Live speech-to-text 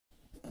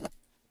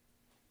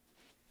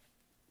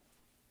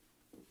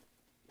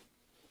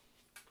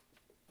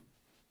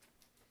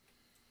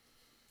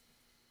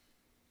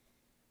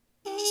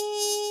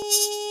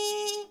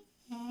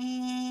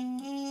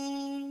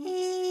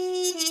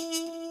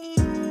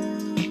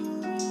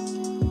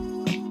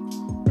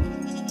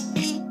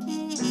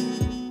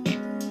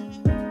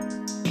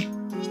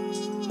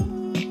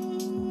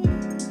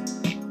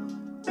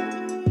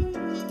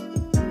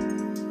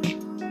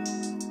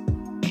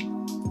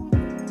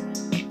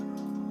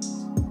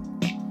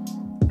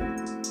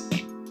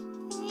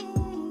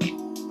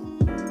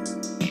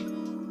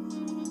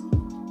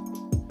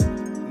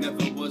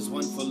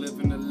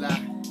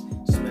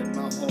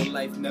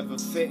never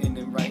fitting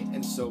in right,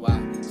 and so I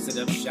set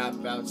up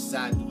shop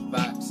outside the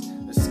box.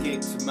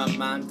 Escape to my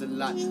mind a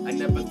lot. I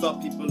never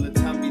thought people would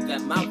tell me that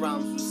my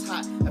rhymes was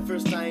hot. At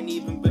first I ain't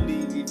even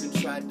believe, even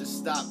tried to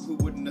stop. Who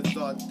wouldn't have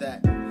thought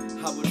that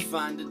I would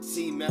find a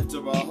team after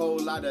a whole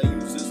lot of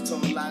users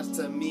told lies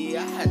to me?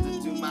 I had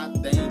to do my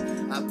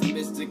thing,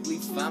 optimistically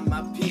find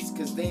my peace,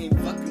 cause they ain't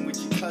fucking with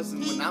your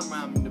cousin when I'm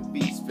rhyming the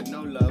beats. For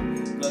no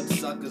love,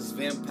 bloodsuckers,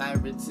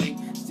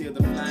 vampirating, steal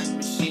the flying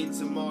machines,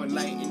 some more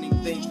enlightening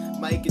thing.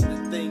 Might get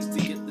the things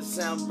to get the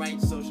sound right,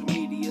 social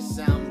media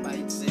sound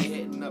bites, and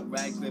hitting up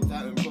Radcliffe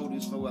out in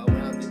produce for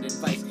well-rounded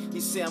advice.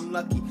 You say I'm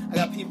lucky, I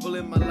got people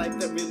in my life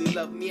that really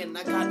love me, and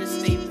I gotta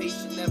stay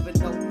patient, never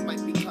know who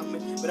might be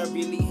coming, but I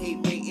really hate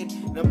waiting,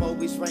 and I'm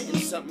always writing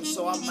something,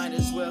 so I might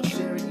as well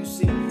share it. You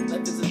see,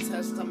 life is a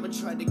test, I'ma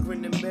try to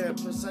grin and bear it,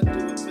 plus I do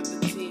it for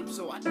the team,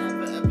 so I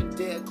never ever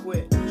dare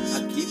quit.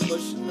 I keep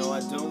pushing, no, I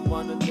don't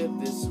wanna live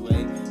this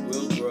way.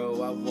 We'll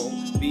grow, I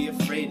won't be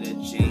afraid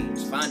of change.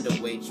 Find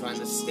a way, trying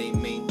to stay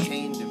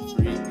maintained and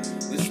free.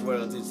 This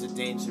world is a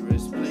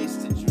dangerous place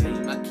to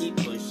dream. I keep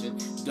pushing,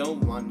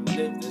 don't wanna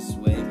live this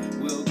way.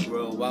 We'll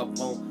grow, I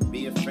won't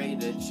be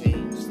afraid of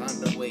change.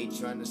 Find a way,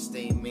 trying to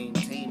stay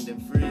maintained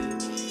and free.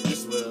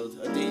 This world,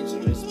 a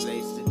dangerous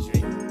place to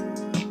dream.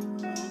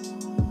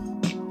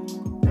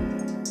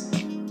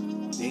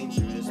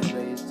 Dangerous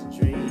place to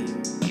dream.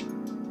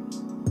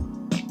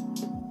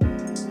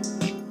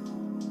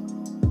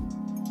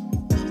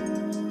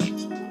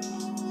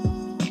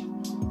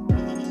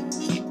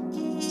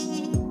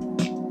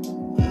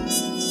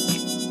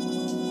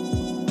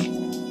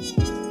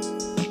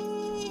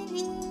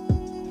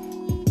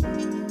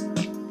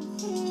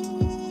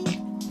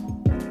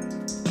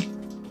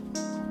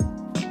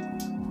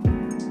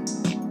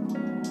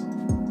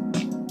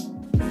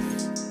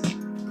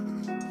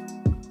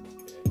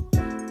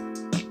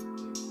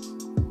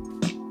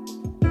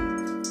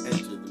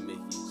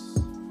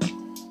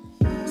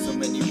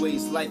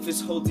 Life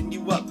is holding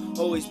you up.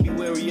 Always be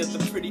wary of the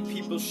pretty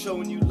people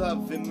showing you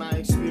love. In my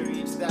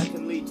experience, that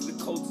can lead to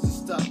the coldest of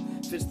stuff.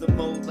 Fits the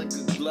mold like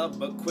a glove,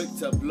 but quick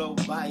to blow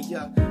by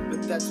ya.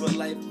 But that's what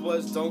life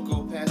was. Don't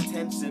go past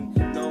tense and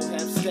no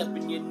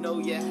half-stepping. You know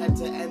you had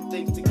to end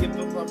things to give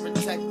up on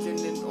protecting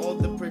and all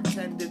the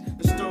pretending.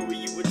 The story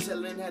you were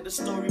telling had a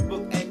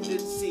storybook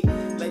ended. See,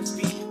 life's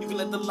beast. You can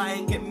let the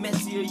lion get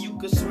messy, or you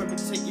could swerve and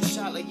take your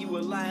shot like you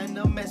were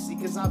Lionel Messi.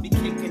 Cause I'll be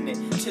kicking it,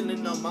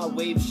 chilling on my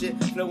wave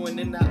shit, flowing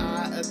in the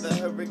eye of the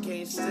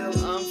hurricane. Still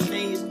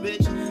unfazed,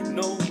 bitch.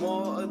 No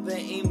more of the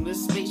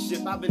aimless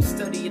spaceship. I've been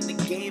studying the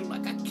game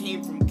like I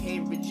came from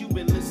Cambridge. You've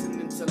been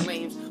listening to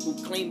lames who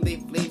claim they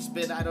flame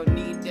spit. I don't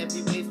need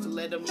heavyweights to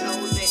let them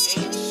know they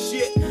ain't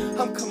shit.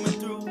 I'm coming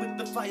through with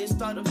the fire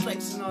starter,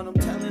 flexing on them,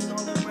 telling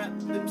all them rap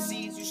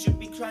MCs you should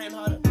be trying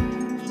harder.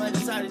 I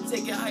decided to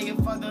take it higher,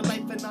 father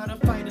life and not a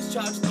fighters.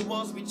 Charge the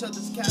walls of each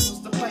other's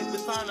castles to fight